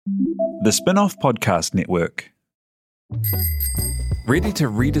The Spin-off Podcast Network. Ready to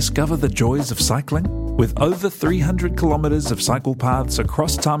rediscover the joys of cycling? With over 300 kilometres of cycle paths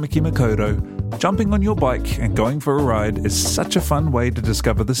across Tāmaki Makaurau, jumping on your bike and going for a ride is such a fun way to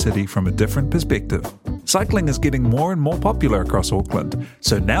discover the city from a different perspective. Cycling is getting more and more popular across Auckland,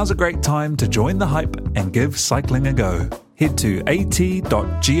 so now's a great time to join the hype and give cycling a go. Head to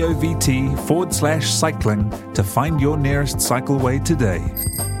at.govt/cycling to find your nearest cycleway today.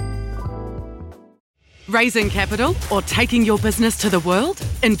 Raising capital or taking your business to the world?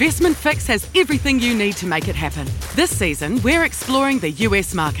 Investment Fix has everything you need to make it happen. This season, we're exploring the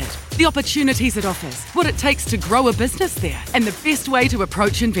US market, the opportunities it offers, what it takes to grow a business there, and the best way to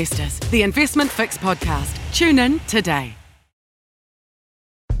approach investors. The Investment Fix podcast. Tune in today.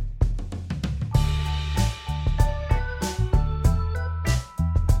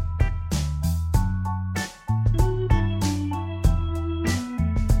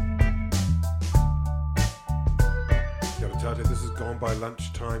 This is Gone by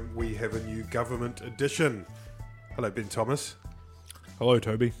Lunchtime. We have a new government edition. Hello, Ben Thomas. Hello,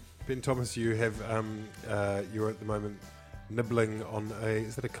 Toby. Ben Thomas, you have you're at the moment nibbling on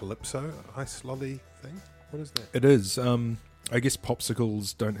is that a Calypso ice lolly thing? What is that? It is. I guess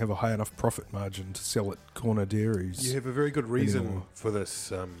popsicles don't have a high enough profit margin to sell at corner dairies. You have a very good reason anymore for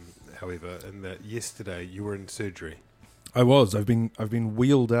this, however, in that yesterday you were in surgery. I was. I've been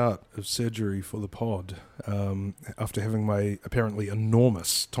wheeled out of surgery for the pod after having my apparently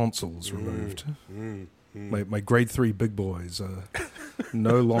enormous tonsils removed. My grade 3 big boys are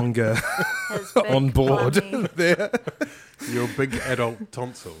no longer on board there. Your big adult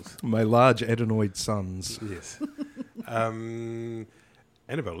tonsils. My large adenoid sons. Yes.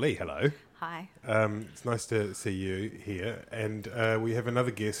 Annabelle Lee, hello. Hi. It's nice to see you here. And we have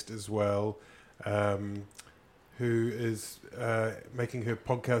another guest as well, who is making her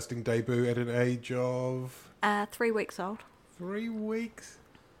podcasting debut at an age of... 3 weeks old. 3 weeks?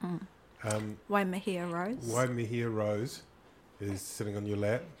 Waimahia Rose. Waimahia Rose is sitting on your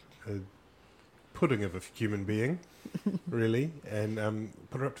lap, a pudding of a human being, really. And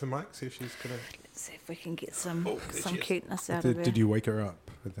put her up to the mic, see if she's going to... Let's see if we can get some cuteness out of her. Did you wake her up,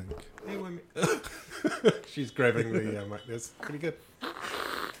 I think? Hey, she's grabbing the mic. That's pretty good.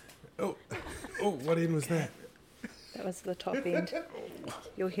 Oh, what end was that? That was the top end.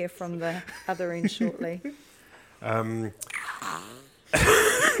 You'll hear from the other end shortly.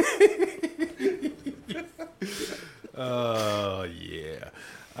 Oh, yeah.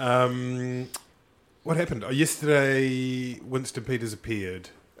 What happened? Yesterday, Winston Peters appeared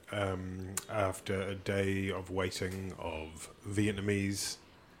after a day of waiting of Vietnamese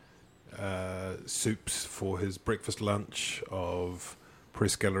soups for his breakfast lunch, of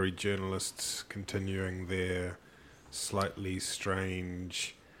press gallery journalists continuing their slightly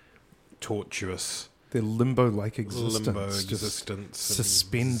strange, tortuous... Their limbo-like existence.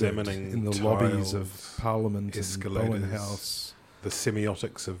 Suspended in the lobbies of Parliament and Bowen House. The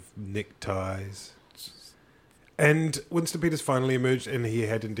semiotics of neckties. And Winston Peters finally emerged, and he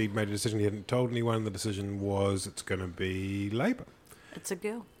had indeed made a decision. He hadn't told anyone. The decision was it's going to be Labour. It's a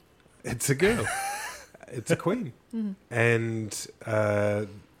girl. It's a girl. It's a queen. And the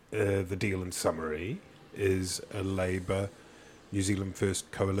deal in summary is a Labour New Zealand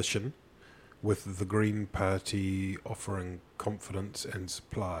First coalition, with the Green Party offering confidence and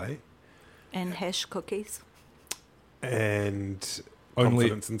supply. And hash cookies. And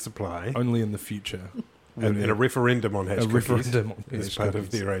confidence and supply. Only in the future. And a referendum on hash cookies is part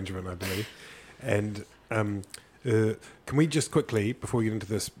of the arrangement, I believe. And can we just quickly, before we get into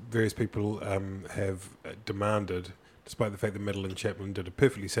this, various people have demanded, despite the fact that Madeline Chapman did a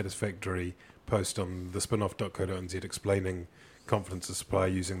perfectly satisfactory post on the spinoff.co.nz explaining confidence and supply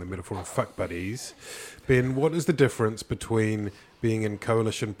using the metaphor of fuck buddies. Ben, what is the difference between being in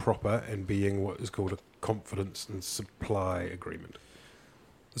coalition proper and being what is called a confidence and supply agreement?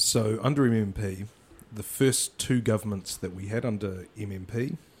 So under MMP, the first two governments that we had under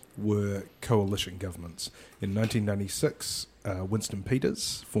MMP were coalition governments. In 1996, Winston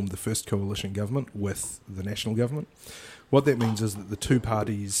Peters formed the first coalition government with the national government. What that means is that the two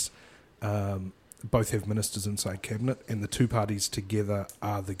parties both have ministers inside cabinet, and the two parties together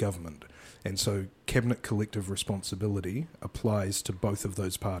are the government. And so cabinet collective responsibility applies to both of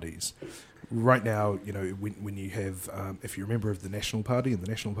those parties. Right now, you know, when you have, if you're a member of the National Party and the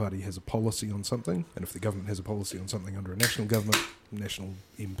National Party has a policy on something, and if the government has a policy on something under a national government, national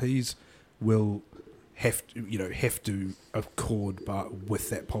MPs will have to accord with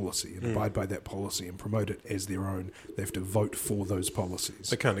that policy and abide by that policy and promote it as their own. They have to vote for those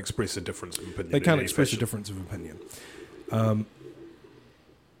policies. They can't express a difference of opinion. They can't express a difference of opinion.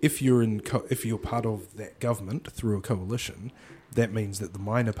 if you're part of that government through a coalition, that means that the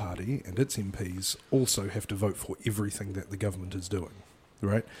minor party and its MPs also have to vote for everything that the government is doing,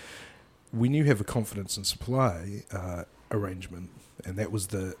 right? When you have a confidence and supply arrangement, and that was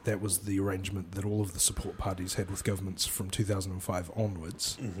the arrangement that all of the support parties had with governments from 2005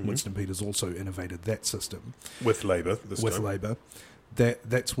 onwards. Mm-hmm. Winston Peters also innovated that system with Labour.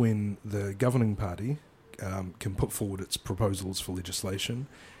 That's when the governing party can put forward its proposals for legislation,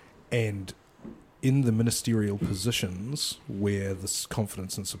 and in the ministerial positions where this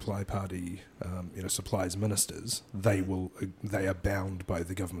confidence and supply party supplies ministers, they are bound by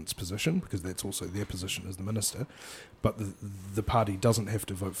the government's position, because that's also their position as the minister. But the party doesn't have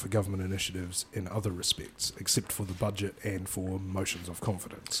to vote for government initiatives in other respects, except for the budget and for motions of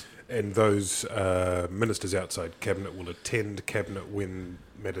confidence. And those ministers outside Cabinet will attend Cabinet when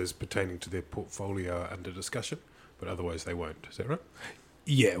matters pertaining to their portfolio are under discussion, but otherwise they won't. Is that right?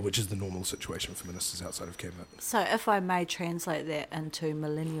 Yeah, which is the normal situation for ministers outside of Cabinet. So if I may translate that into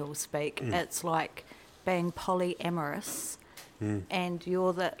millennial speak, it's like being polyamorous, and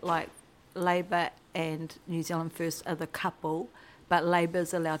you're Labour and New Zealand First are the couple, but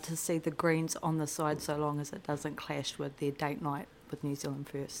Labour's allowed to see the Greens on the side so long as it doesn't clash with their date night with New Zealand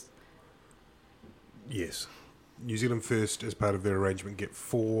First. Yes. New Zealand First, as part of their arrangement, get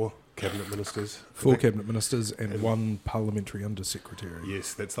 4 cabinet ministers. 4 cabinet ministers and 1 parliamentary undersecretary.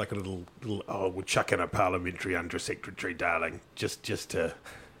 Yes, that's like a little we'll chuck in a parliamentary undersecretary, darling, just to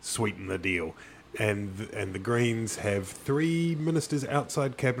sweeten the deal. And the Greens have 3 ministers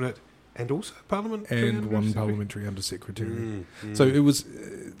outside cabinet and also parliamentary and 1 parliamentary undersecretary. So it was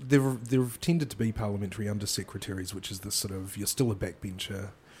there tended to be parliamentary undersecretaries, which is this sort of, you're still a backbencher,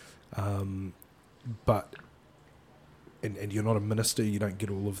 but and you're not a minister, you don't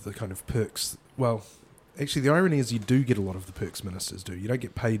get all of the kind of perks. Well, actually, the irony is you do get a lot of the perks ministers do. You don't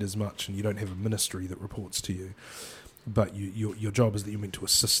get paid as much, and you don't have a ministry that reports to you. But your job is that you're meant to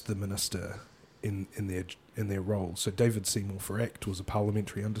assist the minister in their role. So David Seymour for ACT was a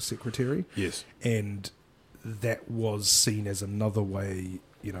parliamentary undersecretary. Yes. And that was seen as another way,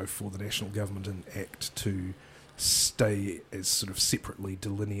 for the national government and ACT to stay as sort of separately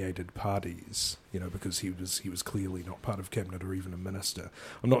delineated parties, because he was clearly not part of cabinet or even a minister.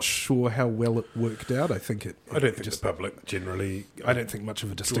 I'm not sure how well it worked out. I don't think the public generally. I don't think much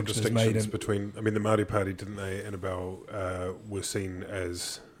of a distinction is made between. I mean, the Māori Party, didn't they, Annabelle, were seen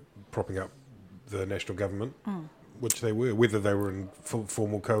as propping up the national government, which they were, whether they were in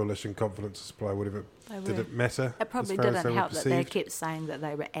formal coalition, confidence, supply, whatever. Did it matter? It probably didn't help that they kept saying that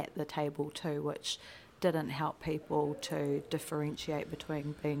they were at the table too, which didn't help people to differentiate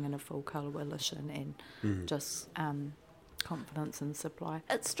between being in a full coalition and just confidence and supply.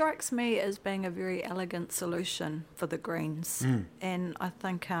 It strikes me as being a very elegant solution for the Greens, and I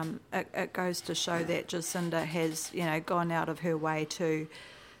think it goes to show that Jacinda has gone out of her way to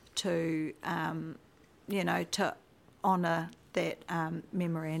honour that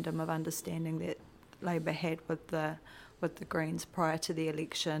memorandum of understanding that Labour had with the Greens prior to the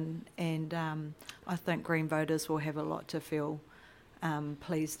election, and I think Green voters will have a lot to feel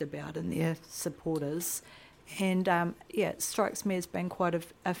pleased about in their supporters. And it strikes me as being quite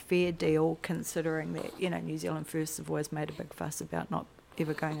a fair deal, considering that New Zealand First have always made a big fuss about not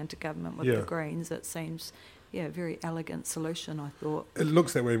ever going into government with the Greens. It seems a very elegant solution, I thought. It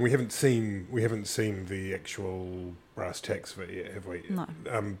looks that way, and we haven't seen the actual brass tacks of it yet, have we? No.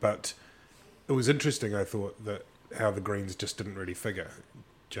 But it was interesting, I thought, that how the Greens just didn't really figure.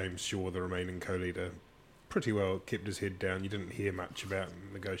 James Shaw, the remaining co-leader, pretty well kept his head down. You didn't hear much about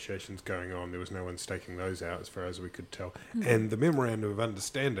negotiations going on. There was no one staking those out, as far as we could tell. And the memorandum of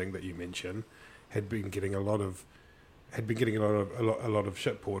understanding that you mentioned had been getting a lot of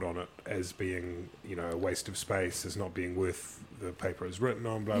shit poured on it as being a waste of space, as not being worth the paper it's written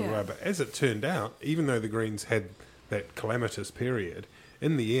on, blah blah. But as it turned out, even though the Greens had that calamitous period,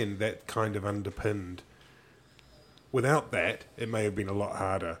 in the end that kind of underpinned. Without that, it may have been a lot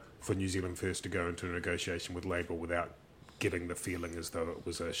harder for New Zealand First to go into a negotiation with Labour without getting the feeling as though it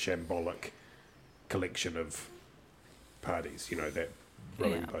was a shambolic collection of parties, that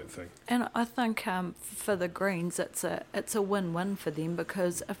rowing boat thing. And I think for the Greens, it's a win-win for them,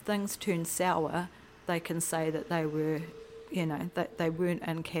 because if things turn sour, they can say that they were, that they weren't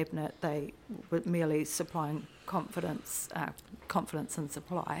in cabinet, they were merely supplying confidence and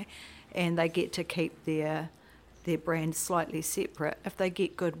supply, and they get to keep their their brand slightly separate. If they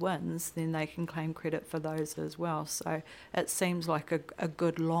get good wins, then they can claim credit for those as well. So it seems like a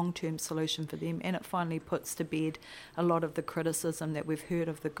good long-term solution for them, and it finally puts to bed a lot of the criticism that we've heard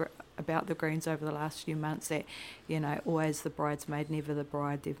about the Greens over the last few months, that, always the bridesmaid, never the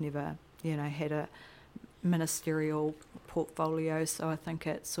bride. They've never, had a ministerial portfolio, so I think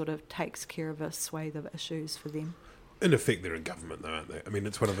it sort of takes care of a swathe of issues for them. In effect, they're in government, though, aren't they? I mean,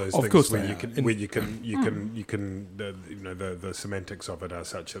 it's one of those things where the semantics of it are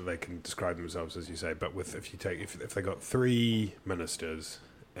such that they can describe themselves, as you say. But if they got 3 ministers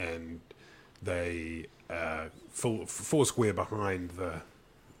and they four square behind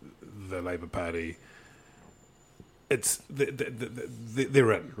the Labour Party,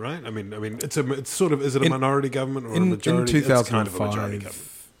 they're in, right? I mean, it's sort of, is it a minority government or a majority? It's kind of a majority government.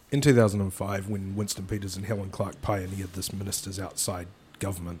 In 2005, when Winston Peters and Helen Clark pioneered this ministers outside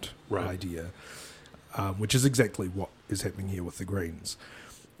government idea, which is exactly what is happening here with the Greens,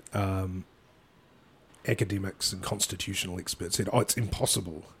 academics and constitutional experts said, it's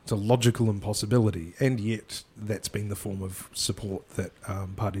impossible. It's a logical impossibility. And yet that's been the form of support that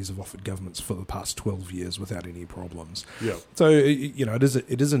parties have offered governments for the past 12 years without any problems. Yeah. So, it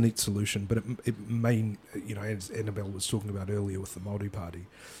is a neat solution, but it may, as Annabelle was talking about earlier with the Māori Party,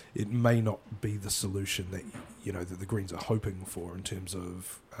 it may not be the solution that, that the Greens are hoping for in terms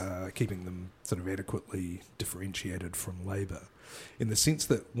of keeping them sort of adequately differentiated from Labour. In the sense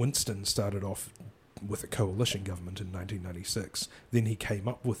that Winston started off with a coalition government in 1996, then he came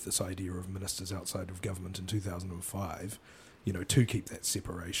up with this idea of ministers outside of government in 2005, to keep that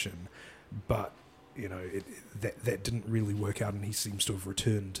separation. But, that didn't really work out, and he seems to have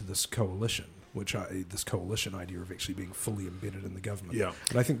returned to this coalition, this coalition idea of actually being fully embedded in the government. Yeah.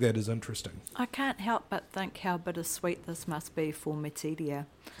 And I think that is interesting. I can't help but think how bittersweet this must be for Metiria.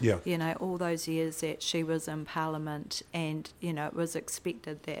 Yeah. All those years that she was in Parliament, and, it was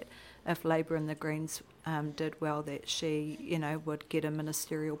expected that if Labour and the Greens did well, that she, would get a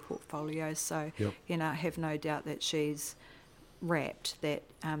ministerial portfolio. So, I have no doubt that she's rapt that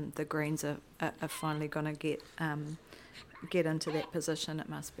the Greens are finally going to get into that position. It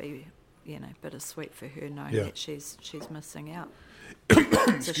must be, bittersweet for her knowing that she's missing out.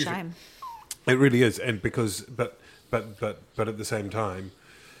 It's a shame. It really is, and because but at the same time,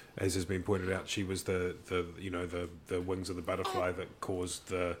 as has been pointed out, she was the wings of the butterfly that caused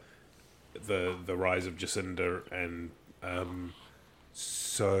the rise of Jacinda, and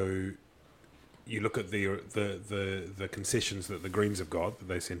so you look at the concessions that the Greens have got that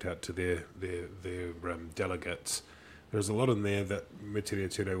they sent out to their delegates. There's a lot in there that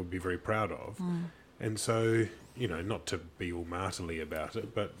Metiria Ture would be very proud of, and so not to be all martyrly about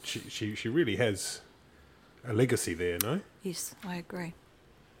it, but she really has a legacy there, no? Yes, I agree.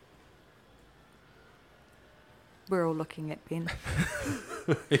 We're all looking at Ben.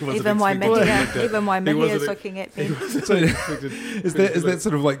 Even my Mihi is looking at Ben. So, is that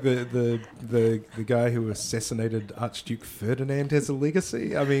sort of like the guy who assassinated Archduke Ferdinand has a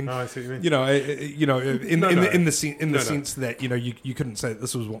legacy? I mean, I see what you mean. In the sense that you couldn't say that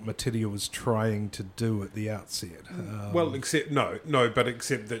this was what Metiria was trying to do at the outset. Except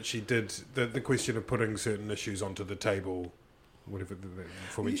that she did the question of putting certain issues onto the table, whatever the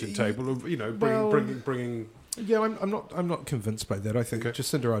aforementioned table of bringing. Yeah, I'm not convinced by that. I think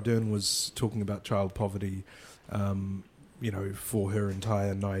Jacinda Ardern was talking about child poverty, for her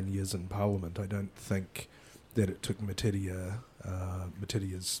entire 9 years in Parliament. I don't think that it took Metiria's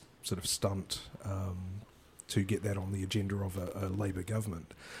sort of stunt to get that on the agenda of a Labour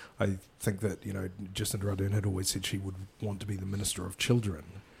government. I think that Jacinda Ardern had always said she would want to be the Minister of Children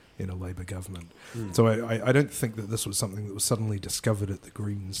in a Labour government. So I don't think that this was something that was suddenly discovered at the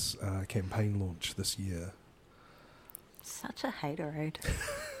Greens campaign launch this year. Such a haterade.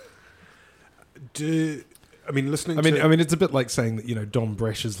 I mean, it's a bit like saying that Don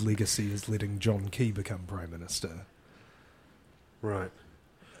Brash's legacy is letting John Key become Prime Minister. Right.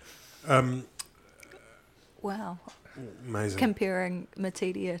 Wow. Amazing. Comparing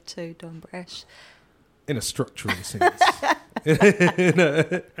Metiria to Don Brash. In a structural sense. in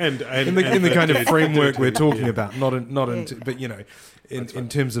the kind of framework we're talking about, in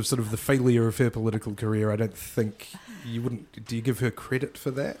terms of sort of the failure of her political career, I don't think you wouldn't. Do you give her credit for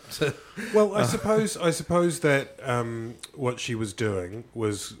that? Well, I suppose that what she was doing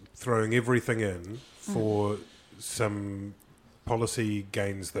was throwing everything in for some policy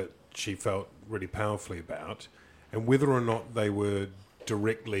gains that she felt really powerfully about, and whether or not they were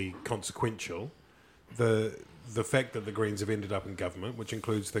directly consequential. The fact that the Greens have ended up in government, which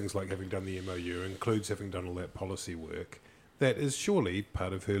includes things like having done the MOU, includes having done all that policy work, that is surely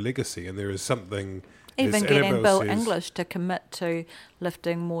part of her legacy, and there is something... Even getting Bill English to commit to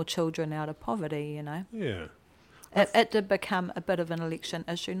lifting more children out of poverty, you know. Yeah. It did become a bit of an election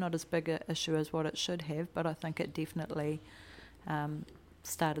issue, not as big an issue as what it should have, but I think it definitely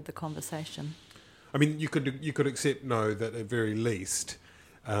started the conversation. I mean, you could accept, no, that at very least,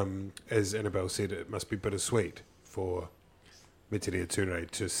 as Annabelle said, it must be bittersweet for Metiria Turei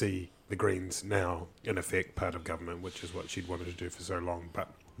to see the Greens now, in effect, part of government, which is what she'd wanted to do for so long, but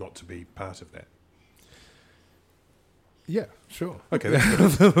not to be part of that. Yeah, sure. Okay,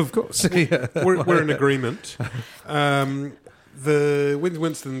 of course. Yeah. We're in agreement.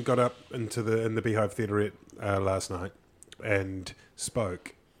 Winston got up in the Beehive Theatre last night and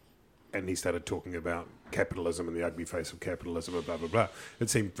spoke, and he started talking about capitalism and the ugly face of capitalism and blah, blah, blah. It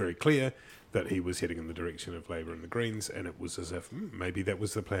seemed very clear that he was heading in the direction of Labour and the Greens, and it was as if maybe that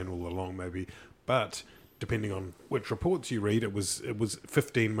was the plan all along, maybe. But depending on which reports you read, it was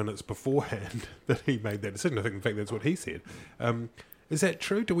 15 minutes beforehand that he made that decision. I think, in fact, that's what he said. Is that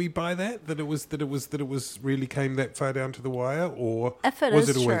true? Do we buy that? That it was really came that far down to the wire, or was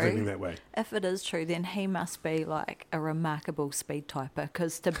it always thinking that way? If it is true, then he must be like a remarkable speed typer,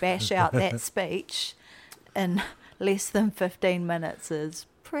 because to bash out that speech in less than 15 minutes is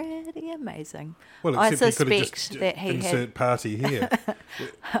pretty amazing. Well, I except suspect he could have just that he insert party here.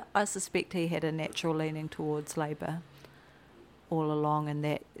 I suspect he had a natural leaning towards Labour all along, and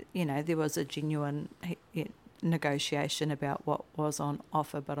that, you know, there was a genuine negotiation about what was on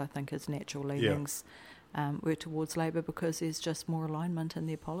offer, but I think his natural leanings were towards Labour because there's just more alignment in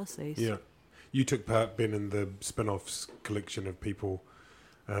their policies. Yeah, you took part, Ben, in the Spin-Offs collection of people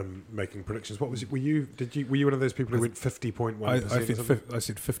making predictions. What was it? Were you one of those people who went 50.1%? I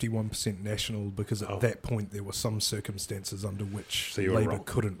said 51% national because at that point there were some circumstances under which Labour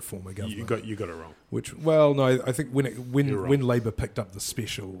couldn't form a government. You got it wrong. I think when Labour picked up the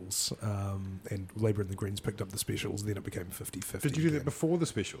specials and Labour and the Greens picked up the specials, then it became 50-50. Did you do that before the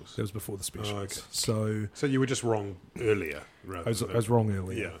specials? That was before the specials. Oh, okay. So you were just wrong earlier. I was wrong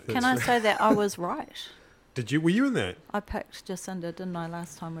earlier. Yeah. Can I say that I was right? Did you? Were you in that? I picked Jacinda, didn't I,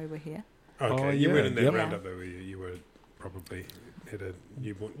 last time we were here? Okay, you weren't in that roundup though, were you? You were probably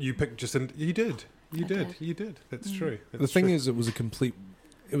you picked Jacinda. You did. You did. That's true. The thing is, it was a complete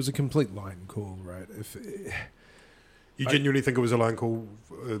line call, right? You genuinely think it was a line call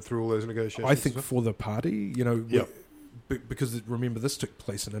through all those negotiations? I think for the party, because remember, this took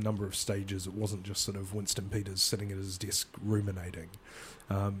place in a number of stages. It wasn't just sort of Winston Peters sitting at his desk ruminating.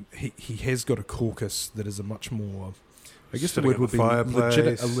 He has got a caucus that is a much more, I guess the word would be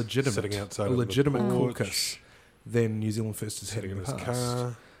legitimate caucus than New Zealand First has had in the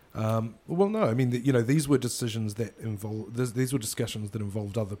past. Well, no, I mean, these were decisions that these were discussions that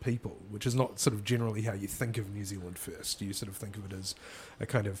involved other people, which is not sort of generally how you think of New Zealand First. You sort of think of it as a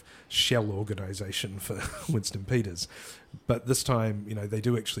kind of shell organisation for Winston Peters. But this time, they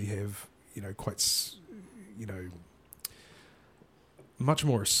do actually have, much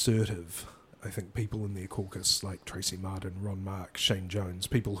more assertive, I think, people in their caucus like Tracy Martin, Ron Mark, Shane Jones,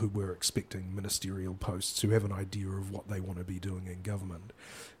 people who were expecting ministerial posts, who have an idea of what they want to be doing in government.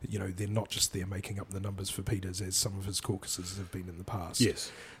 They're not just there making up the numbers for Peters as some of his caucuses have been in the past.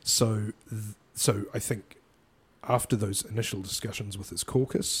 Yes. So I think after those initial discussions with his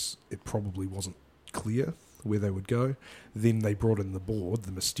caucus, it probably wasn't clear where they would go. Then they brought in the board,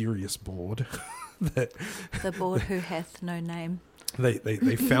 the mysterious board. The board who hath no name.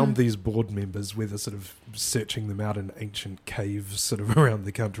 They found these board members, whether sort of searching them out in ancient caves sort of around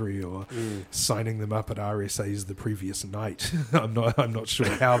the country or signing them up at RSAs the previous night. I'm not sure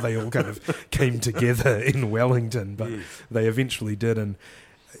how they all kind of came together in Wellington, but they eventually did. And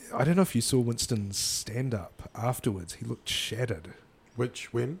I don't know if you saw Winston's stand-up afterwards. He looked shattered.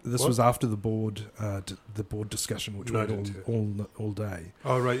 When? This was after the board discussion, which went all day.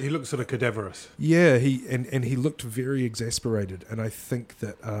 Oh, right. He looked sort of cadaverous. Yeah, he looked very exasperated, and I think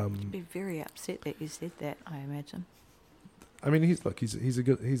that he'd be very upset that you said that, I imagine. I mean, he's a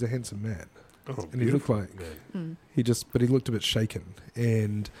handsome man, and he looked like but he looked a bit shaken,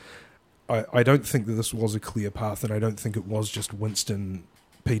 and I don't think that this was a clear path, and I don't think it was just Winston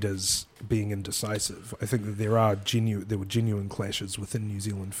Peters being indecisive. I think that there were genuine clashes within New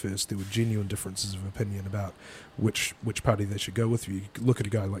Zealand First. There were genuine differences of opinion about which party they should go with. You look at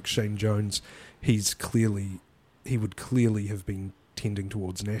a guy like Shane Jones, he would clearly have been tending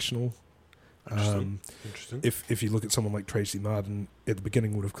towards National. Interesting. If you look at someone like Tracy Martin, at the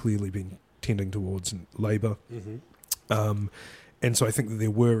beginning would have clearly been tending towards Labour. Mm-hmm. And so I think that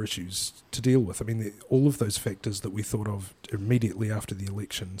there were issues to deal with. I mean, all of those factors that we thought of immediately after the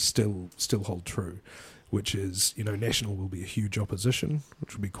election still hold true. which is, National will be a huge opposition,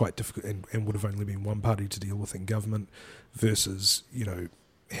 which will be quite difficult and would have only been one party to deal with in government, versus,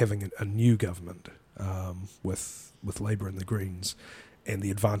 having a new government with Labour and the Greens, and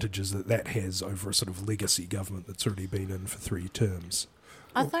the advantages that has over a sort of legacy government that's already been in for 3 terms.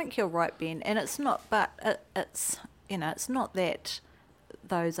 I think you're right, Ben, and it's not, but it's not that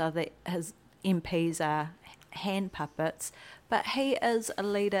his MPs are hand puppets, but he is a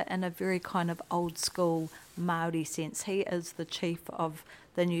leader in a very kind of old school Māori sense. He is the chief of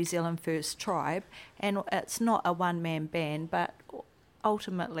the New Zealand First Tribe, and it's not a one-man band, but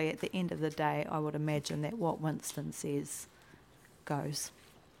ultimately at the end of the day, I would imagine that what Winston says goes.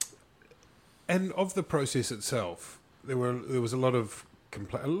 And of the process itself, there was a lot of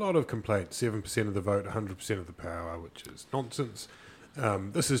complaints. 7% of the vote, 100% of the power, which is nonsense.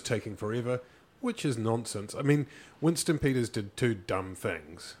 This is taking forever, which is nonsense. I mean, Winston Peters did 2 dumb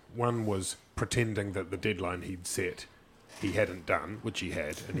things. One was pretending that the deadline he'd set he hadn't done, which he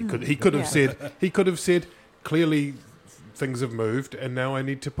had, and he could have said clearly things have moved, and now I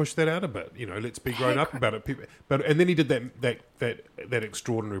need to push that out a bit. Let's be grown up about it. And then he did that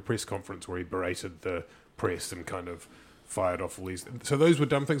extraordinary press conference where he berated the press and kind of fired off all these. So those were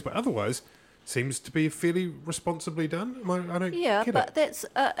dumb things, but otherwise seems to be fairly responsibly done. I don't get it. But that's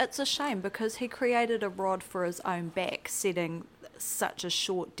it's a shame because he created a rod for his own back, setting such a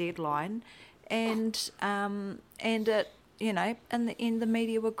short deadline, and it, in the end the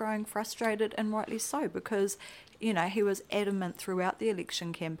media were growing frustrated, and rightly so, because he was adamant throughout the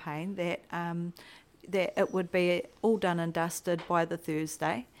election campaign that it would be all done and dusted by the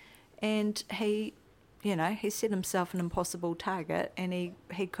Thursday, and he set himself an impossible target, and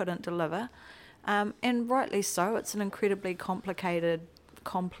he couldn't deliver. And rightly so. It's an incredibly complicated,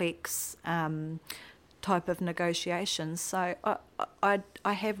 complex type of negotiation. So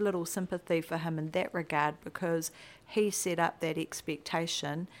I have little sympathy for him in that regard, because he set up that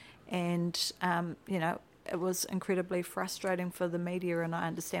expectation, and it was incredibly frustrating for the media, and I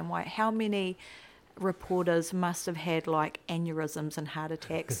understand why. How many reporters must have had aneurysms and heart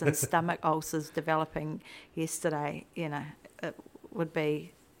attacks and stomach ulcers developing yesterday? It would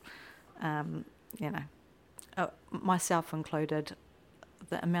be, myself included,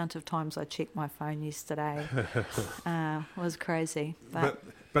 the amount of times I checked my phone yesterday was crazy.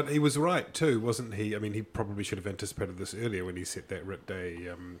 But he was right too, wasn't he? I mean, he probably should have anticipated this earlier when he set that Writ Day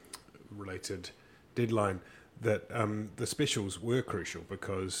related deadline, that the specials were crucial,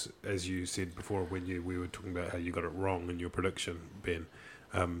 because, as you said before when we were talking about how you got it wrong in your prediction, Ben,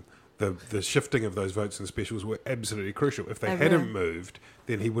 the shifting of those votes and specials were absolutely crucial. If they hadn't moved,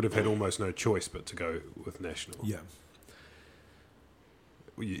 then he would have had almost no choice but to go with National. Yeah.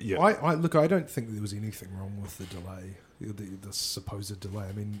 Yeah. I don't think there was anything wrong with the delay, the supposed delay.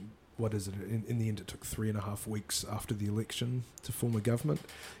 I mean, what is it? In the end, it took 3.5 weeks after the election to form a government.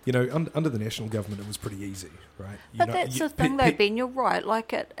 Under the National government, it was pretty easy, right? That's the thing, though, Ben. You're right.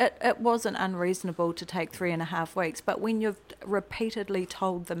 It wasn't unreasonable to take 3.5 weeks. But when you've repeatedly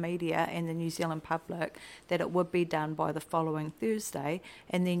told the media and the New Zealand public that it would be done by the following Thursday,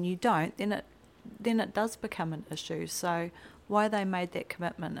 and then you don't, then it does become an issue. So why they made that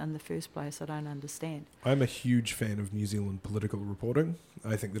commitment in the first place, I don't understand. I'm a huge fan of New Zealand political reporting.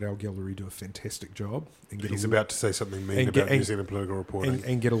 I think that Al Gallery do a fantastic job. He's about to say something mean about New Zealand political reporting.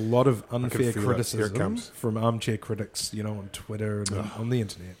 And get a lot of unfair criticism from armchair critics, on Twitter and on the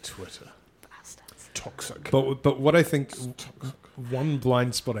internet. Twitter. Bastards. Toxic. But what I think, one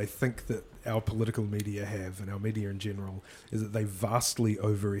blind spot I think that our political media have, and our media in general, is that they vastly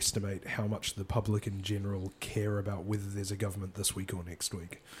overestimate how much the public in general care about whether there's a government this week or next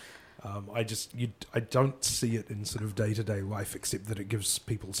week. I don't see it in sort of day-to-day life, except that it gives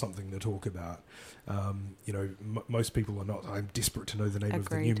people something to talk about. Most people are not. I'm desperate to know the name of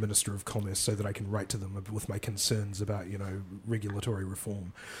the new Minister of Commerce so that I can write to them with my concerns about, regulatory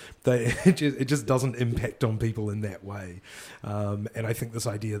reform. It just doesn't impact on people in that way. And I think this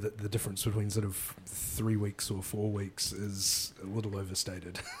idea that the difference between sort of 3 weeks or 4 weeks is a little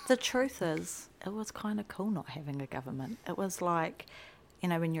overstated. The truth is, it was kind of cool not having a government. It was like,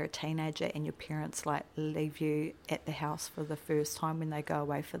 when you're a teenager and your parents leave you at the house for the first time when they go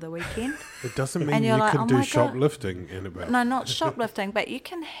away for the weekend. It doesn't mean you can do shoplifting, Annabelle. No, not shoplifting, but you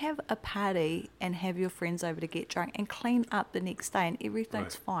can have a party and have your friends over to get drunk and clean up the next day, and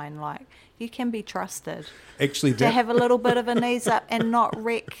everything's fine. You can be trusted. Actually, to have a little bit of a knees up and not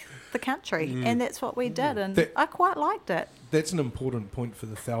wreck the country, and that's what we did, and I quite liked it. That's an important point for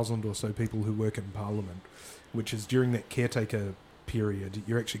the 1,000 or so people who work in Parliament, which is during that caretaker period,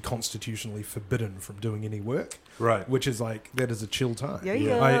 you're actually constitutionally forbidden from doing any work. Right. Which is that is a chill time.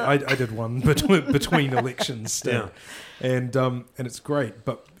 Yeah. I did one between elections. Yeah. And it's great.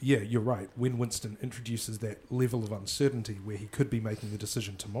 But yeah, you're right. When Winston introduces that level of uncertainty where he could be making the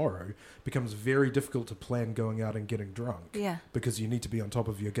decision tomorrow, it becomes very difficult to plan going out and getting drunk. Yeah. Because you need to be on top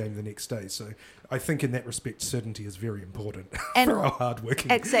of your game the next day. So I think in that respect, certainty is very important And for our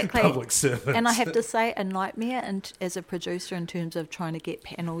hardworking exactly. public servants. And I have to say, a nightmare, and as a producer, in terms of trying to get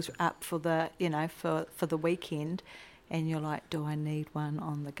panels up for the for the weekend, and you're like, do I need one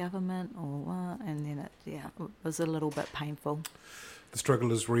on the government or what? And then it was a little bit painful. The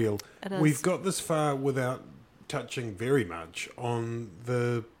struggle is real. It is. We've got this far without touching very much on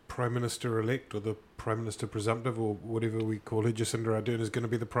the Prime Minister-elect, or the Prime Minister presumptive, or whatever we call her. Jacinda Ardern is going to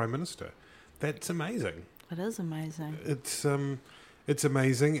be the Prime Minister. That's amazing. It is amazing. It's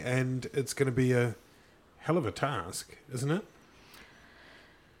amazing, and it's going to be a hell of a task, isn't it?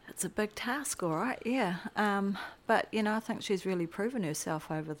 It's a big task, all right, yeah. But, I think she's really proven herself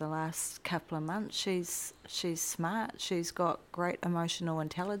over the last couple of months. She's smart. She's got great emotional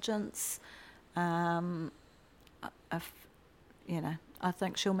intelligence. I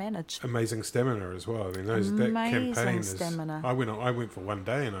think she'll manage. Amazing stamina as well. I mean, that campaign is... stamina. I went for one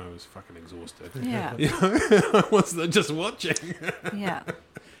day and I was fucking exhausted. Yeah. I was just watching. Yeah.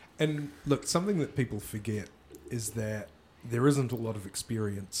 And look, something that people forget is that there isn't a lot of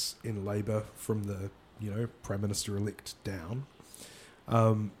experience in Labour from the, Prime Minister-elect down.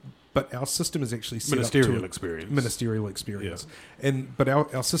 But our system is actually set up to... Ministerial experience. Yeah. But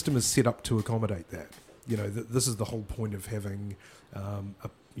our system is set up to accommodate that. This is the whole point of having a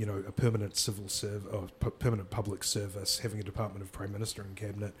permanent permanent public service, having a Department of Prime Minister and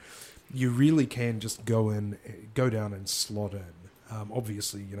Cabinet. You really can just go down and slot in.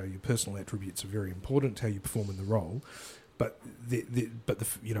 Obviously, your personal attributes are very important, how you perform in the role. But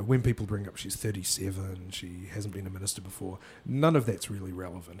when people bring up she's 37, she hasn't been a minister before, none of that's really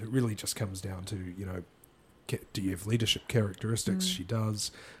relevant. It really just comes down to, do you have leadership characteristics? She does.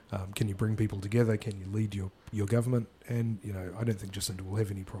 Can you bring people together? Can you lead your government? And, I don't think Jacinda will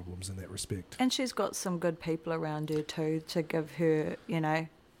have any problems in that respect. And she's got some good people around her too to give her,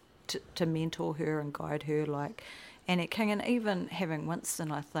 to mentor her and guide her, like Annette King. And even having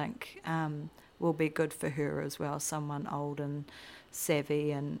Winston, I think, will be good for her as well. Someone old and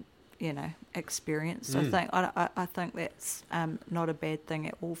savvy and, experienced. I think that's not a bad thing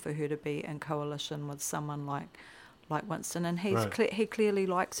at all for her to be in coalition with someone like Winston, and he clearly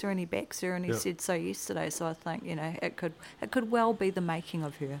likes her and he backs her, and he said so yesterday. So I think it could well be the making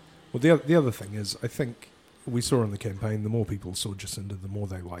of her. Well, the other thing is, I think we saw in the campaign, the more people saw Jacinda, the more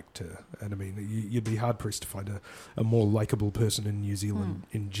they liked her. And I mean, you'd be hard pressed to find a more likeable person in New Zealand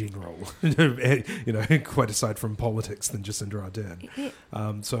in general, quite aside from politics, than Jacinda Ardern.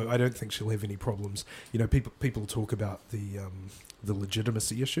 Yeah. So I don't think she'll have any problems. People talk about the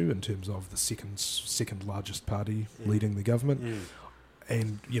legitimacy issue in terms of the second largest party leading the government.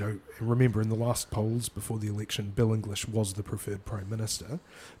 And, remember in the last polls before the election, Bill English was the preferred Prime Minister,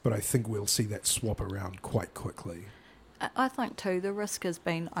 but I think we'll see that swap around quite quickly. I think too, the risk has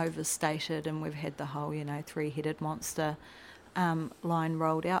been overstated, and we've had the whole, three-headed monster line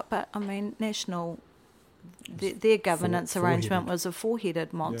rolled out. But, I mean, their governance arrangement was a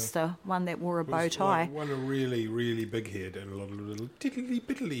four-headed monster, one that wore a bow tie. One a really, really big head and a lot of little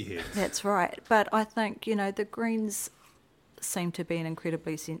tiddly-biddly heads. That's right. But I think, the Greens seem to be an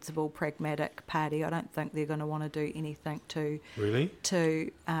incredibly sensible, pragmatic party. I don't think they're going to want to do anything to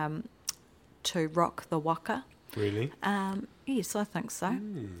rock the waka. Really? Yes, I think so.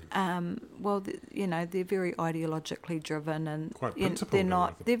 Well, they're very ideologically driven, and quite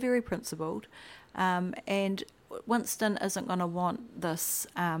principled. They're very principled, and Winston isn't going to want this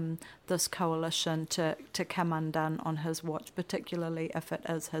coalition to come undone on his watch, particularly if it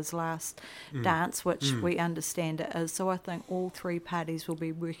is his last dance, which we understand it is. So I think all three parties will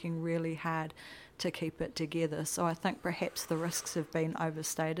be working really hard to keep it together. So I think perhaps the risks have been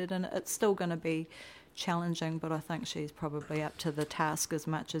overstated, and it's still going to be challenging, but I think she's probably up to the task as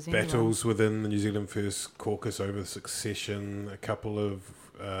much as anyone. Battles within the New Zealand First caucus over succession, a couple of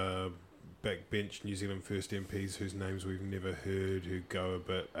backbench New Zealand First MPs whose names we've never heard, who go a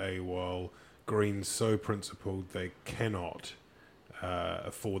bit AWOL. Greens so principled they cannot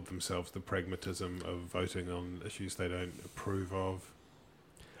afford themselves the pragmatism of voting on issues they don't approve of.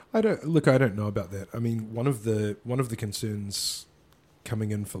 I don't know about that. I mean, one of the concerns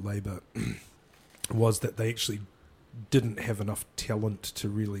coming in for Labour was that they actually didn't have enough talent to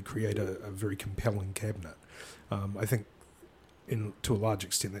really create a very compelling cabinet. I think to a large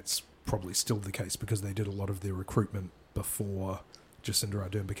extent that's probably still the case, because they did a lot of their recruitment before Jacinda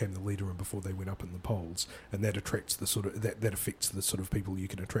Ardern became the leader and before they went up in the polls, and that attracts the sort of that affects the sort of people you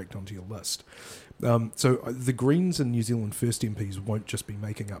can attract onto your list. So the Greens and New Zealand First MPs won't just be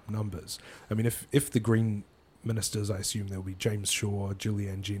making up numbers. I mean, if the Green ministers, I assume there'll be James Shaw,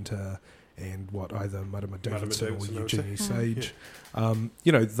 Julianne Genter, and either Marama Davidson or Eugenie Sage.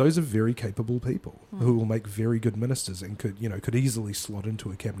 Those are very capable people who will make very good ministers and could easily slot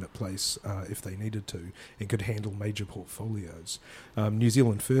into a cabinet place if they needed to, and could handle major portfolios. New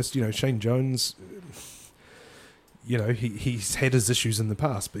Zealand First, Shane Jones, he's had his issues in the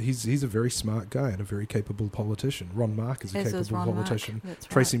past, but he's a very smart guy and a very capable politician. Ron Mark is a capable politician.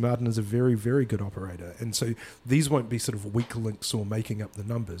 Tracy Martin is a very, very good operator. And so these won't be sort of weak links or making up the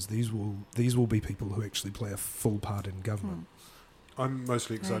numbers. These will be people who actually play a full part in government. I'm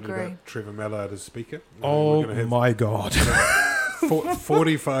mostly excited about Trevor Mallard as Speaker. Oh, my God.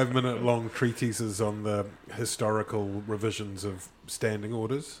 45-minute-long treatises on the historical revisions of standing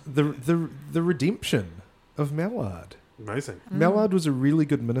orders. The redemption of Mallard. Amazing. Mallard was a really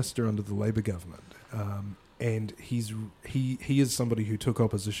good minister under the Labour government, and he is somebody who took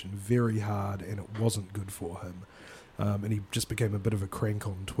opposition very hard, and it wasn't good for him, and he just became a bit of a crank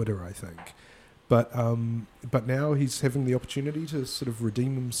on Twitter, I think. But now he's having the opportunity to sort of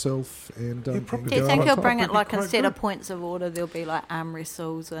redeem himself and. Do you think he'll bring it like instead of points of order, there'll be like arm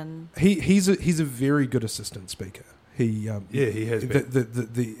wrestles and? He's a very good assistant speaker. He has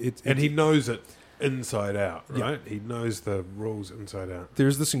been. And he knows it inside out, right? Yeah. He knows the rules inside out.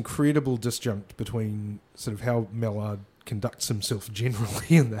 There's this incredible disjunct between sort of how Mallard conducts himself generally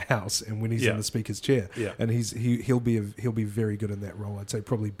in the House and when he's in the Speaker's chair. Yeah. And he'll be very good in that role. I'd say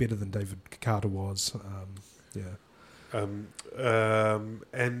probably better than David Carter was. And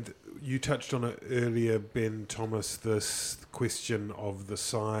you touched on it earlier, Ben Thomas, this question of the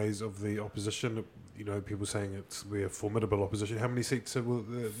size of the opposition. People saying we're a formidable opposition. How many seats are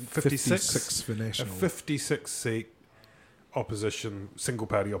 56? 56 for National. A 56-seat opposition,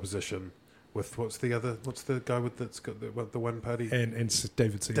 single-party opposition. With what's the guy that's got the one party? And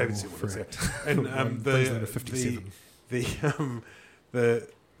David Seymour. David Seymour, and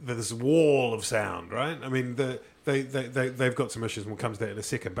this wall of sound, right? I mean, they've got some issues, and we'll come to that in a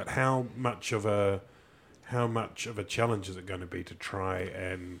second. But how much of a challenge is it going to be to try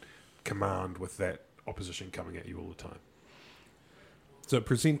and command with that opposition coming at you all the time? So it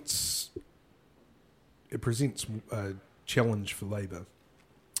presents a challenge for Labour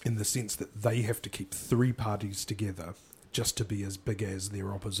in the sense that they have to keep three parties together just to be as big as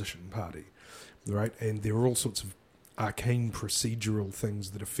their opposition party, right? And there are all sorts of arcane procedural things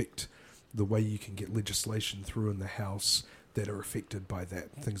that affect the way you can get legislation through in the House that are affected by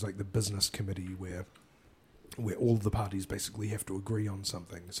that. Things like the Business Committee where all the parties basically have to agree on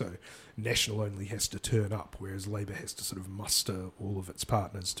something. So National only has to turn up, whereas Labour has to sort of muster all of its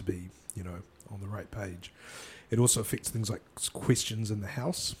partners to be, on the right page. It also affects things like questions in the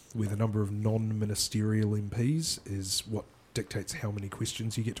House, where the number of non-ministerial MPs is what dictates how many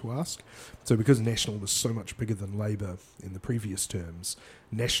questions you get to ask. So because National was so much bigger than Labour in the previous terms,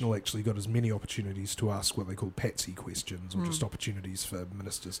 National actually got as many opportunities to ask what they call patsy questions, or just opportunities for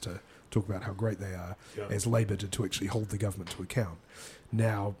ministers to talk about how great they are, as Labour did to actually hold the government to account.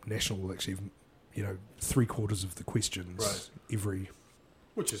 Now National will actually have, 3/4 of the questions every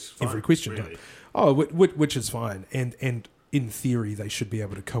question. Really. Which is fine, and in theory they should be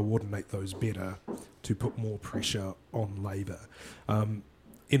able to coordinate those better to put more pressure on Labour.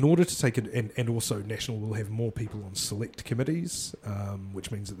 In order to take it, and also National will have more people on select committees,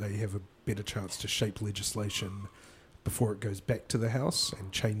 which means that they have a better chance to shape legislation before it goes back to the House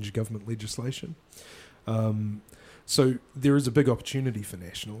and change government legislation. So there is a big opportunity for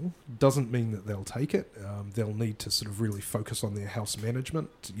National. Doesn't mean that they'll take it. They'll need to sort of really focus on their House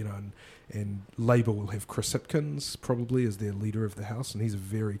management, and Labour will have Chris Hipkins probably as their leader of the House, and he's a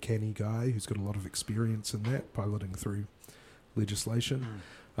very canny guy who's got a lot of experience in that, piloting through legislation.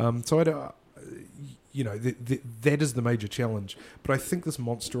 So that is the major challenge. But I think this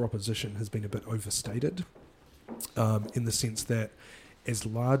monster opposition has been a bit overstated, in the sense that as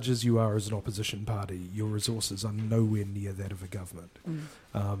large as you are as an opposition party, your resources are nowhere near that of a government.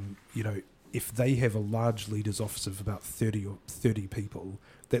 If they have a large leader's office of about 30 people,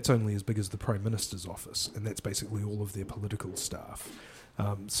 that's only as big as the Prime Minister's office, and that's basically all of their political staff.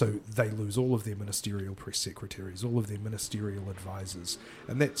 So they lose all of their ministerial press secretaries, all of their ministerial advisors,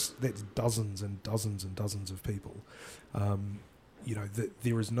 and that's dozens and dozens and dozens of people.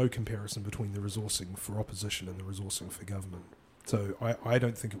 There is no comparison between the resourcing for opposition and the resourcing for government. So I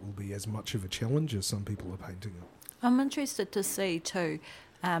don't think it will be as much of a challenge as some people are painting it. I'm interested to see too,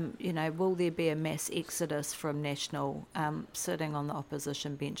 will there be a mass exodus from National? Sitting on the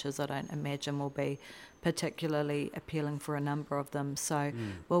opposition benches, I don't imagine will be particularly appealing for a number of them. So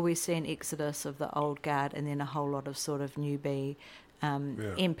will we see an exodus of the old guard and then a whole lot of sort of newbie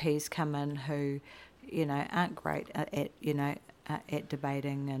MPs come in who, aren't great at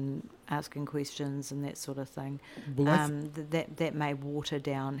debating and asking questions and that sort of thing? Well, that may water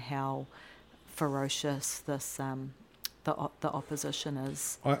down how ferocious this the opposition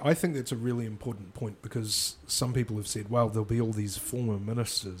is. I think that's a really important point, because some people have said, well, there'll be all these former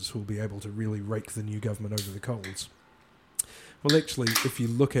ministers who'll be able to really rake the new government over the coals. Well, actually, if you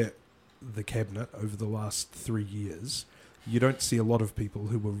look at the cabinet over the last 3 years, you don't see a lot of people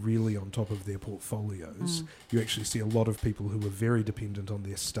who were really on top of their portfolios. You actually see a lot of people who were very dependent on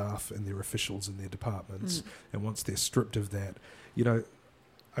their staff and their officials in their departments. And once they're stripped of that,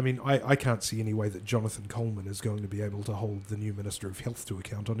 I can't see any way that Jonathan Coleman is going to be able to hold the new Minister of Health to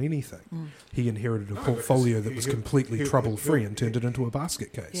account on anything. He inherited a portfolio that was completely trouble-free and turned it into a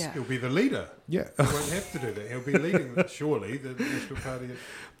basket case. Yeah. He'll be the leader. Yeah. He won't have to do that. He'll be leading, surely, the National Party.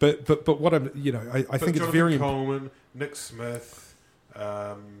 But what I'm, I think it's very... Coleman, Nick Smith,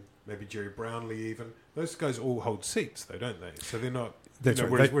 maybe Jerry Brownlee even, those guys all hold seats, though, don't they? So they're not... That's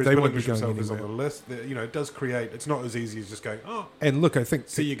right. Whereas They won't be going is on anywhere. the list. It does create... It's not as easy as just going, And look, I think...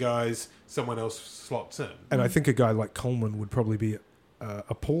 see you guys, someone else slots in. And I think a guy like Coleman would probably be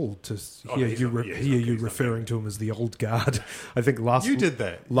appalled to hear you referring to him as the old guard. I think last... You did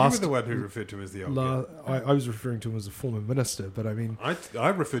that. You were the one who referred to him as the old guard. I was referring to him as a former minister, but I mean... I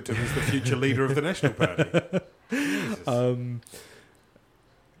referred to him as the future leader of the National Party.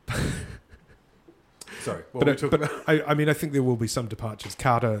 Sorry. I think there will be some departures.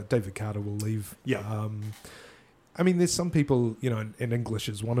 David Carter will leave. Yeah. There's some people, and English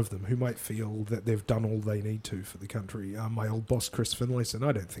is one of them, who might feel that they've done all they need to for the country. My old boss, Chris Finlayson,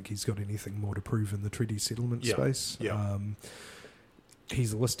 I don't think he's got anything more to prove in the treaty settlement space. Yeah.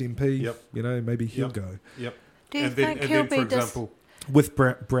 He's a list MP. Yep. Maybe he'll go. Yep. Do you think he'll be... For example... With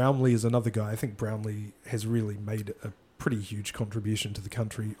Brownlee is another guy. I think Brownlee has really made a pretty huge contribution to the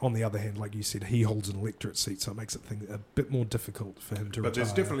country. On the other hand, like you said, he holds an electorate seat, so it makes it a bit more difficult for him to retire. But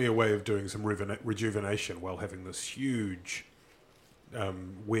there's definitely a way of doing some rejuvenation while having this huge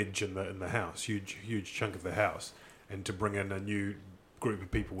wedge in the House, huge chunk of the House, and to bring in a new group of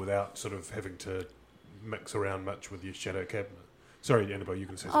people without sort of having to mix around much with your shadow cabinet. Sorry, Annabelle, you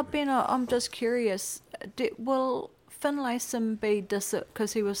can say something. Ben, I'm just curious. Will Finlayson be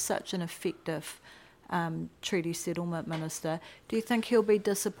because he was such an effective treaty settlement minister, do you think he'll be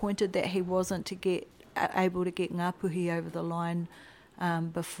disappointed that he wasn't able to get Ngāpuhi over the line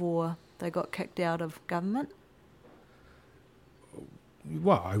before they got kicked out of government?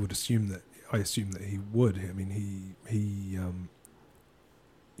 Well, I assume that he would. I mean, he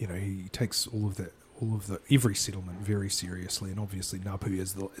takes all of every settlement very seriously, and obviously Ngāpuhi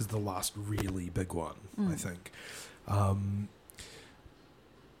is the last really big one, I think.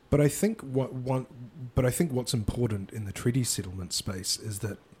 But I think what's important in the treaty settlement space is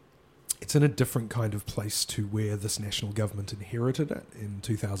that it's in a different kind of place to where this national government inherited it in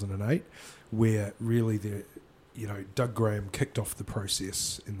 2008, where really Doug Graham kicked off the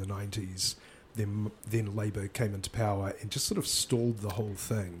process in the 90s. Then Labour came into power and just sort of stalled the whole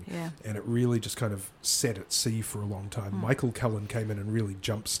thing. Yeah. And it really just kind of sat at sea for a long time. Michael Cullen came in and really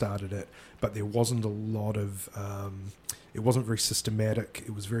jump-started it, but there wasn't a lot of... it wasn't very systematic.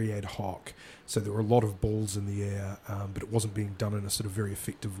 It was very ad hoc. So there were a lot of balls in the air, but it wasn't being done in a sort of very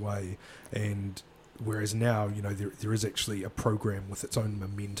effective way. And whereas now, there is actually a program with its own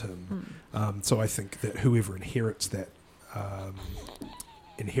momentum. So I think that whoever inherits that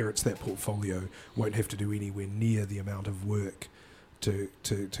portfolio won't have to do anywhere near the amount of work to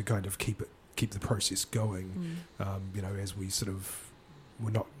kind of keep the process going. As we sort of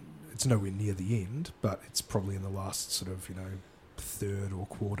it's nowhere near the end, but it's probably in the last sort of third or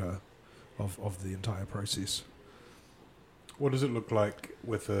quarter of the entire process. What does it look like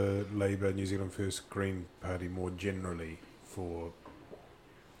with the Labour, New Zealand First, Green Party more generally for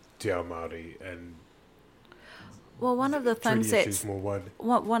Te Ao Māori and Well, one of the things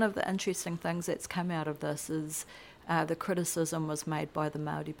one of the interesting things that's come out of this is the criticism was made by the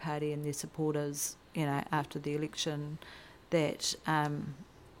Māori Party and their supporters, after the election, that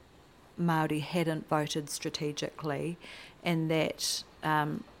Māori hadn't voted strategically, and that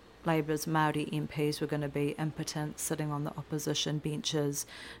Labour's Māori MPs were going to be impotent, sitting on the opposition benches,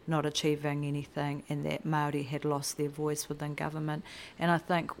 not achieving anything, and that Māori had lost their voice within government. And I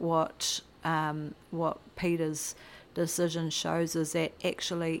think what Peter's decision shows is that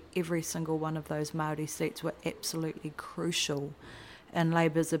actually every single one of those Māori seats were absolutely crucial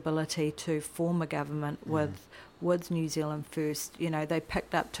Labour's ability to form a government with New Zealand First. You know, they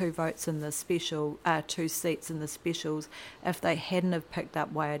picked up 2 votes in the special, 2 seats in the specials. If they hadn't have picked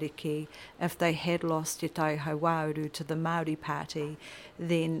up Waiariki, if they had lost Te Tauhou Wauru to the Māori Party,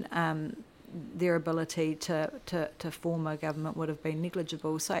 then their ability to form a government would have been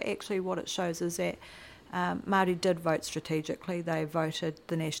negligible. So actually what it shows is that Māori did vote strategically. They voted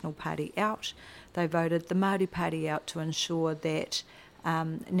the National Party out. They voted the Māori Party out to ensure that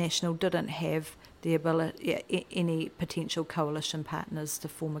National didn't have the ability, any potential coalition partners to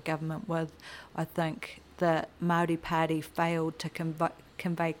form a government with. I think the Māori Party failed to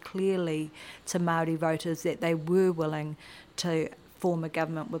convey clearly to Māori voters that they were willing to form a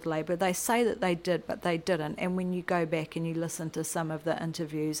government with Labour. They say that they did, but they didn't. And when you go back and you listen to some of the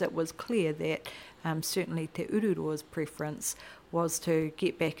interviews, it was clear that certainly Te Ururoa's preference was to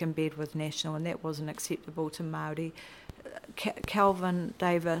get back in bed with National, and that wasn't acceptable to Māori. Kelvin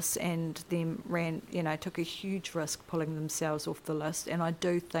Davis and them took a huge risk pulling themselves off the list, and I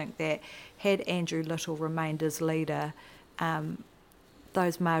do think that had Andrew Little remained as leader,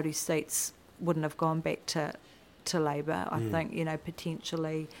 those Māori seats wouldn't have gone back to Labour. I think,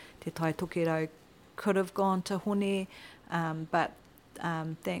 potentially Te Tai Tokerau could have gone to Hone, but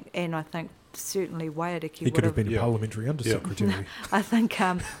I think certainly Waiariki he could have been a parliamentary undersecretary. I think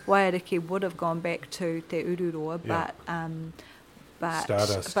Waiariki would have gone back to Te Ururoa, but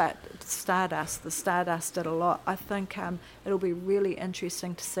Stardust, the Stardust did a lot. I think it'll be really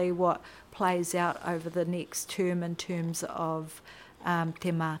interesting to see what plays out over the next term in terms of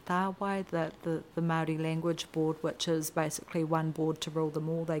Te Mātāwai, the Māori Language Board, which is basically one board to rule them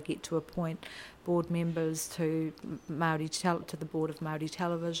all. They get to appoint board members to the board of Māori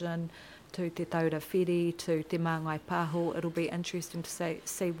Television, to Te Taura Whiri, to Te Māngai Pāho. It'll be interesting to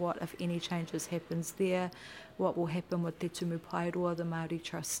see what, if any, changes happens there, what will happen with Te Tumu Paeroa, the Māori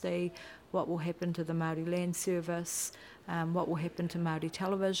trustee, what will happen to the Māori Land Service, what will happen to Māori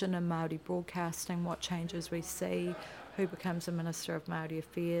Television and Māori broadcasting, what changes we see, who becomes a Minister of Māori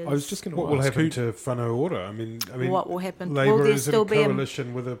Affairs. I was just going to ask, what will happen to whānau ora? I mean, what will happen? Labour is in a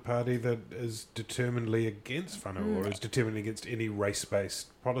coalition with a party that is determinedly against whānau ora, is determinedly against any race-based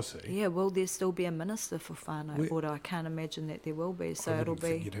policy. Yeah, will there still be a Minister for whānau ora? I can't imagine that there will be. So it'll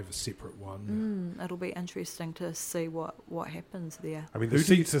be. You'd have a separate one. It'll be interesting to see what happens there. I mean, the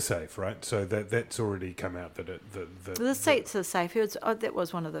seats are safe, right? So that's already come out that the seats are safe. That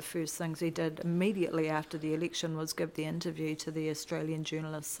was one of the first things he did immediately after the election, was give the interview to the Australian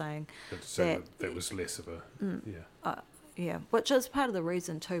journalist saying that was less of a which is part of the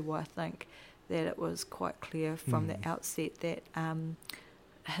reason too why I think that it was quite clear from the outset that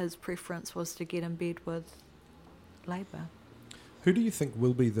his preference was to get in bed with Labour. Who do you think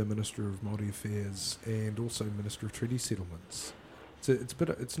will be the Minister of Māori Affairs and also Minister of Treaty Settlements?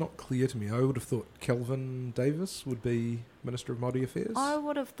 It's not clear to me. I would have thought Kelvin Davis would be Minister of Māori Affairs. I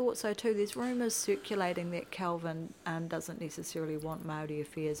would have thought so too. There's rumours circulating that Kelvin doesn't necessarily want Māori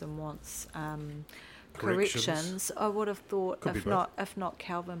Affairs and wants corrections. I would have thought if not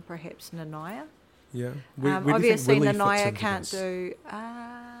Kelvin, perhaps Nanaia. Yeah. Obviously Nanaia can't do.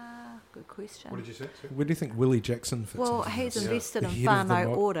 Good question. What did you say? Where do you think Willie Jackson fits? Well, he's invested in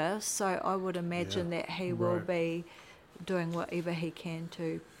whānau ora, so I would imagine that he will be doing whatever he can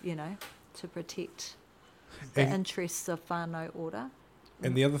to protect the interests of whānau ora.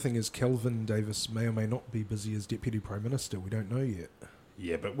 And the other thing is Kelvin Davis may or may not be busy as Deputy Prime Minister. We don't know yet.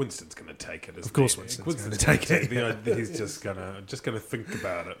 Yeah, but Winston's going to take it. Of course, Winston's going to take it. He's just going to think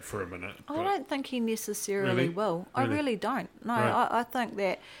about it for a minute. I don't think he necessarily will. I really don't. No, right. I think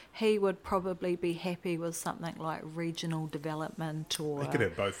that he would probably be happy with something like regional development or. He could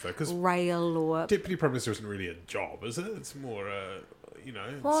have both though, because rail or Deputy Prime Minister isn't really a job, is it? It's more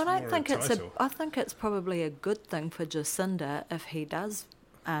Well, I don't think it's I think it's probably a good thing for Jacinda if he does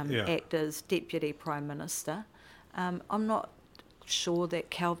act as Deputy Prime Minister. I'm not sure that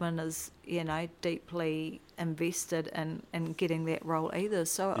Kelvin is deeply invested in getting that role either,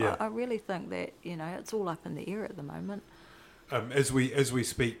 so I really think that it's all up in the air at the moment. As we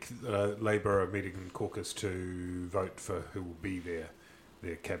speak, Labour are meeting in caucus to vote for who will be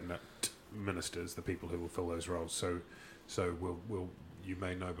their cabinet ministers, the people who will fill those roles. So we'll you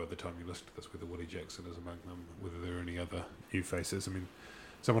may know by the time you listen to this whether Willie Jackson is among them, whether there are any other new faces. I mean,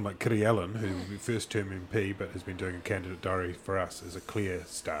 someone like Kiri Allen, who first-term MP but has been doing a candidate diary for us, is a clear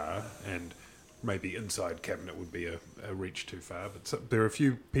star, and maybe inside cabinet would be a reach too far. But there are a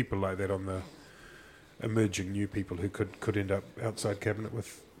few people like that on the emerging new people who could end up outside cabinet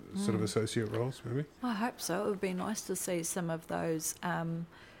with sort of associate roles, maybe. I hope so. It would be nice to see some of those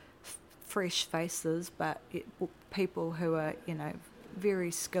fresh faces, but people who are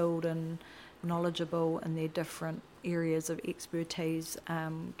very skilled and knowledgeable in their different areas of expertise,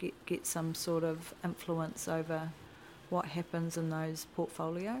 get some sort of influence over what happens in those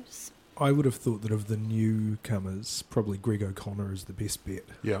portfolios. I would have thought that of the newcomers, probably Greg O'Connor is the best bet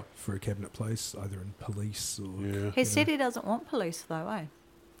for a cabinet place, either in police or... Yeah. He said he doesn't want police though, eh?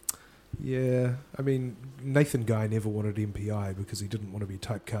 Yeah, I mean, Nathan Guy never wanted MPI because he didn't want to be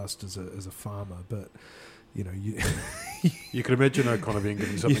typecast as a farmer, but, you know... You could imagine O'Connor being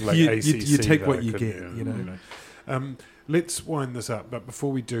given something like ACC. You take though, what you get, you know. Let's wind this up, but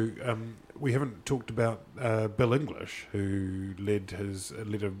before we do, we haven't talked about Bill English, who led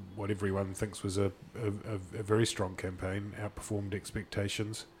what everyone thinks was a very strong campaign, outperformed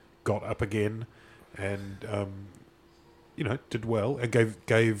expectations, got up again, and did well, and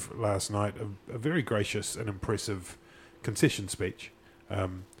gave last night a very gracious and impressive concession speech.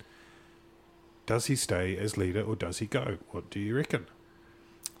 Does he stay as leader or does he go? What do you reckon?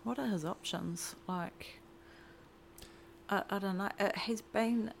 What are his options? Like, I don't know. He's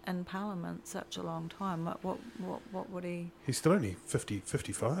been in Parliament such a long time. What would he? He's still only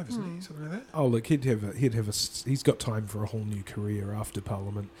 55, isn't he? Something like that. Oh, look, he's got time for a whole new career after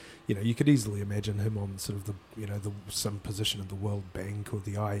Parliament. You know, you could easily imagine him on sort of some position in the World Bank or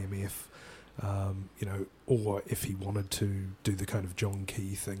the IMF. Or if he wanted to do the kind of John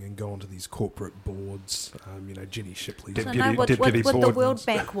Key thing and go onto these corporate boards, Jenny Shipley. Would the World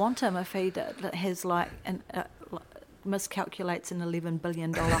Bank want him if he has miscalculates an $11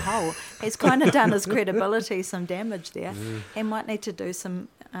 billion hole? He's kind of done his credibility some damage there. He might need to do some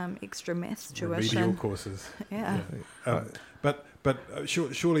extra maths tuition. Remedial courses. Yeah. But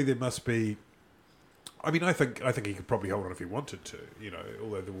surely there must be. I mean, I think he could probably hold on if he wanted to.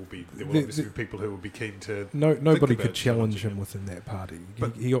 Although there will obviously be people who will be keen to. Nobody could challenge him within that party.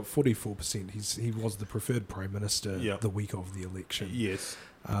 But he got 44%. He was the preferred prime minister the week of the election. Yes.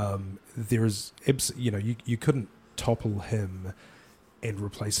 There is you couldn't topple him and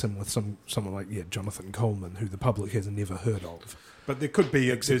replace him with someone like Jonathan Coleman, who the public has never heard of. But there could be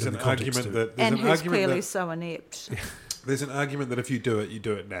there's an argument that and who's clearly so inept. There's an argument that if you do it, you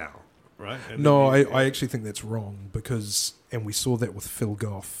do it now. Right? I actually think that's wrong and we saw that with Phil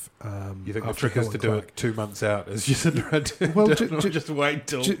Goff. You think the trick is to do it 2 months out as Jacinda Ardern? Well, just wait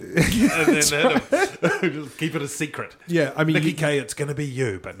till and then hit him. Just keep it a secret. Yeah, I mean, Nikki Kay, it's going to be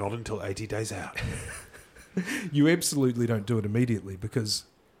you, but not until 80 days out. You absolutely don't do it immediately because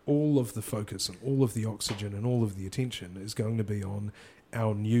all of the focus and all of the oxygen and all of the attention is going to be on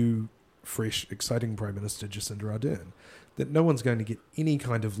our new, fresh, exciting Prime Minister Jacinda Ardern. That no one's going to get any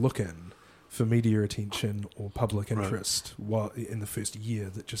kind of look in for media attention or public interest while in the first year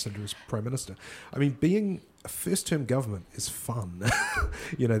that Jacinda is Prime Minister. I mean, being a first-term government is fun.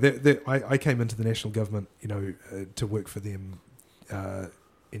 I came into the national government, to work for them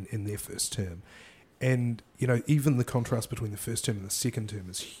in their first term. And, even the contrast between the first term and the second term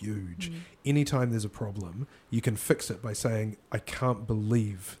is huge. Anytime there's a problem, you can fix it by saying, I can't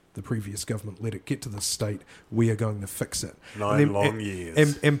believe the previous government let it get to this state. We are going to fix it. 9 long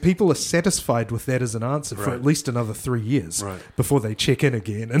years. And people are satisfied with that as an answer for at least another 3 years before they check in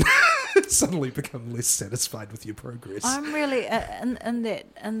again and suddenly become less satisfied with your progress. I'm really, in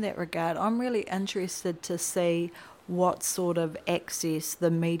that regard, I'm really interested to see what sort of access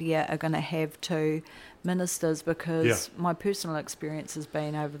the media are going to have to ministers, because my personal experience has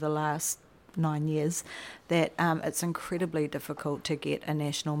been over the last 9 years that it's incredibly difficult to get a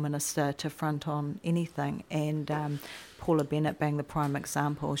national minister to front on anything, and Paula Bennett being the prime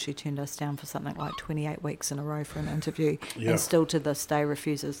example. She turned us down for something like 28 weeks in a row for an interview and still to this day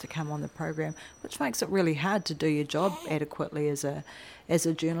refuses to come on the program, which makes it really hard to do your job adequately as a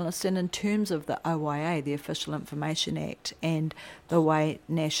journalist. And in terms of the OIA, the Official Information Act, and the way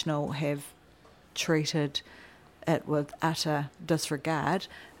National have treated it with utter disregard,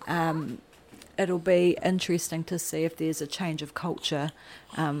 it'll be interesting to see if there's a change of culture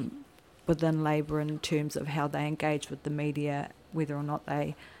within Labour in terms of how they engage with the media, whether or not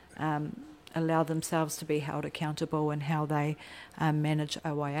they allow themselves to be held accountable, and how they manage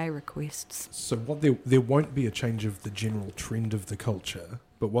OIA requests. So what there won't be a change of the general trend of the culture,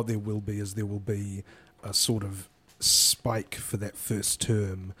 but what there will be a sort of spike for that first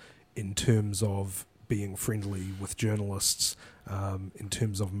term in terms of being friendly with journalists, in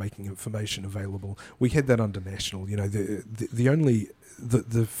terms of making information available. We had that under National.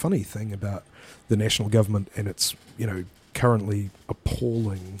 The funny thing about the national government and its currently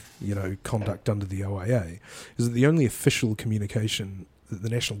appalling conduct under the OIA is that the only official communication that the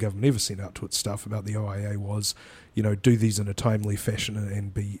national government ever sent out to its staff about the OIA was, do these in a timely fashion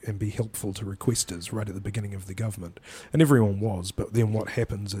and be helpful to requesters right at the beginning of the government. And everyone was, but then what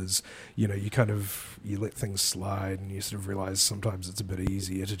happens is, you let things slide and you sort of realise sometimes it's a bit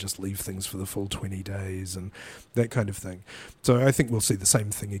easier to just leave things for the full 20 days and that kind of thing. So I think we'll see the same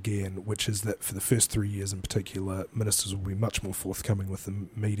thing again, which is that for the first 3 years in particular, ministers will be much more forthcoming with the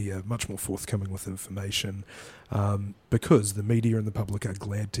media, much more forthcoming with information, because the media and the public are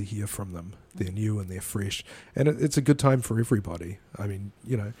glad to hear from them. They're new and they're fresh, and it's a good time for everybody.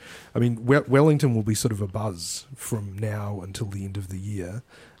 Wellington will be sort of a buzz from now until the end of the year,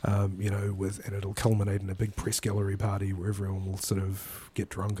 and it'll culminate in a big press gallery party where everyone will sort of get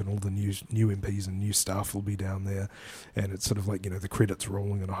drunk and all the new MPs and new staff will be down there, and it's sort of like the credits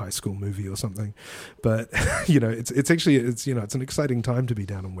rolling in a high school movie or something. But it's an exciting time to be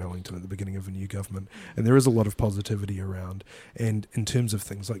down in Wellington at the beginning of a new government, and there is a lot of positivity around. And in terms of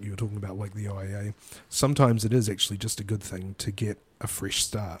things like you were talking about, like the OIA, sometimes it is actually just a good thing to get a fresh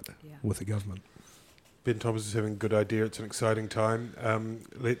start with the government. Ben Thomas is having a good idea. It's an exciting time.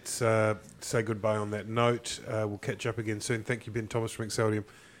 Let's say goodbye on that note. We'll catch up again soon. Thank you, Ben Thomas from Excelsior.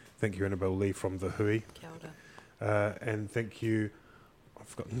 Thank you, Annabelle Lee from The Hui. Kia ora. And thank you... I've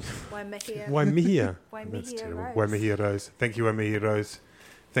forgotten. Waimihia. That's terrible. Waimihia Rose. Thank you, Waimihia Rose.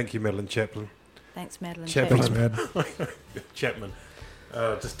 Thank you, Madeline Chaplin. Thanks, Madeline Chapman. Chapman. Chapman.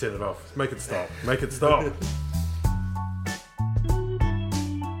 Just turn it off. Make it stop. Make it stop.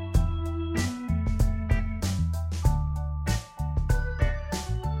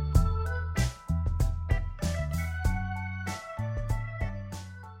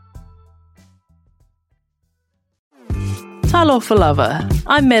 Talofa lava.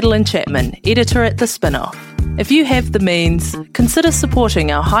 I'm Madeline Chapman, editor at The Spinoff. If you have the means, consider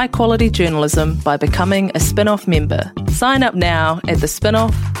supporting our high-quality journalism by becoming a Spinoff member. Sign up now at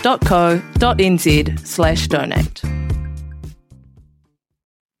thespinoff.co.nz/donate.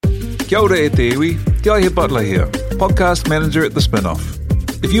 Kia ora e te iwi, Te Aihe Butler here, podcast manager at The Spinoff.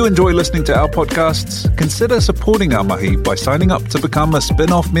 If you enjoy listening to our podcasts, consider supporting our mahi by signing up to become a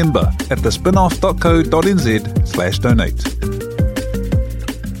Spinoff member at thespinoff.co.nz/donate.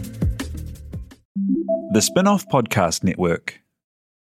 The Spinoff Podcast Network.